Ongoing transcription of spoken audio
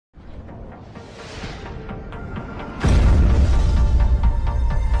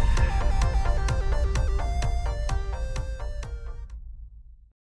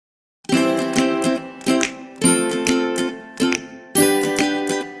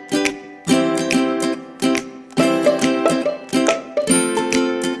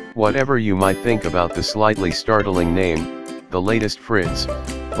Whatever you might think about the slightly startling name, the latest Fritz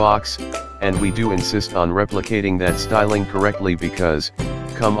box, and we do insist on replicating that styling correctly because,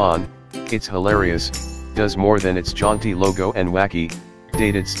 come on, it's hilarious, does more than its jaunty logo and wacky,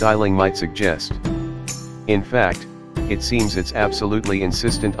 dated styling might suggest. In fact, it seems it's absolutely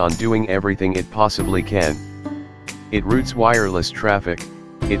insistent on doing everything it possibly can. It routes wireless traffic,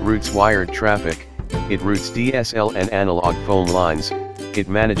 it routes wired traffic, it routes DSL and analog phone lines, it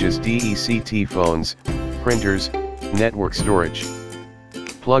manages DECT phones, printers, network storage.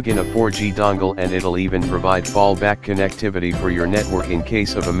 Plug in a 4G dongle and it'll even provide fallback connectivity for your network in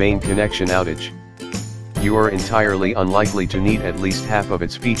case of a main connection outage. You are entirely unlikely to need at least half of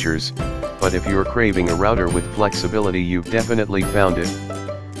its features, but if you're craving a router with flexibility, you've definitely found it.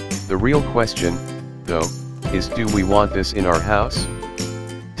 The real question, though, is do we want this in our house?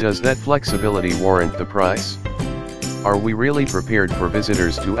 Does that flexibility warrant the price? Are we really prepared for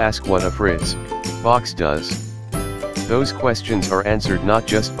visitors to ask what a Fritz box does? Those questions are answered not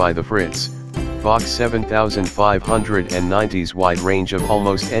just by the Fritz box 7590's wide range of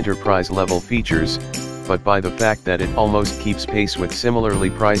almost enterprise-level features, but by the fact that it almost keeps pace with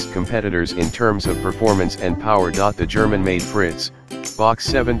similarly priced competitors in terms of performance and power. The German-made Fritz box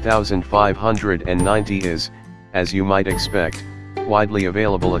 7590 is, as you might expect, widely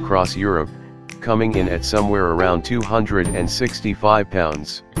available across Europe, coming in at somewhere around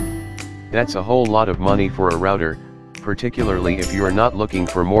 £265. That's a whole lot of money for a router, particularly if you're not looking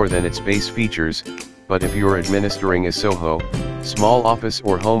for more than its base features, but if you're administering a SOHO, small office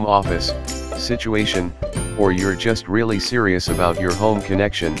or home office, situation, or you're just really serious about your home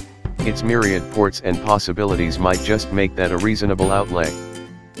connection, its myriad ports and possibilities might just make that a reasonable outlay.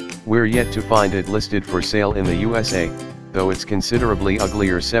 We're yet to find it listed for sale in the USA, though its considerably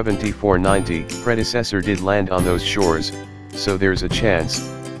uglier 7490 predecessor did land on those shores, so there's a chance,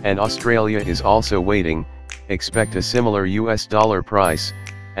 and Australia is also waiting. Expect a similar US dollar price,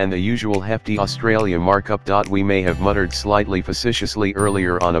 and the usual hefty Australia markup. We may have muttered slightly facetiously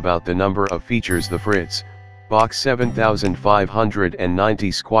earlier on about the number of features the Fritz box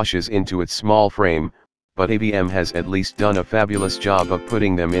 7590 squashes into its small frame, but ABM has at least done a fabulous job of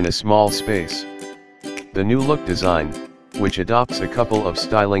putting them in a small space. The new look design, which adopts a couple of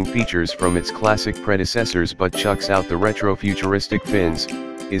styling features from its classic predecessors but chucks out the retro-futuristic fins,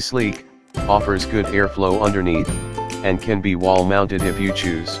 is sleek, offers good airflow underneath, and can be wall-mounted if you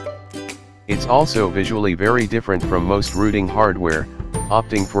choose. It's also visually very different from most routing hardware,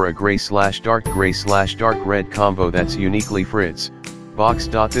 opting for a gray/dark gray/dark red combo that's uniquely Fritz box.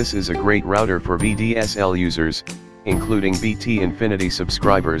 This is a great router for VDSL users, including BT Infinity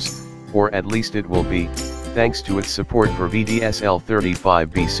subscribers, or at least it will be, thanks to its support for VDSL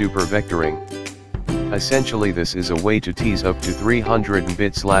 35B super vectoring. Essentially, this is a way to tease up to 300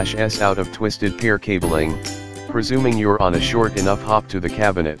 Mbps out of twisted pair cabling, presuming you're on a short enough hop to the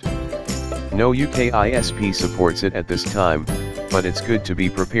cabinet. No UK ISP supports it at this time, but it's good to be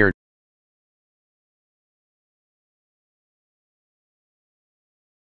prepared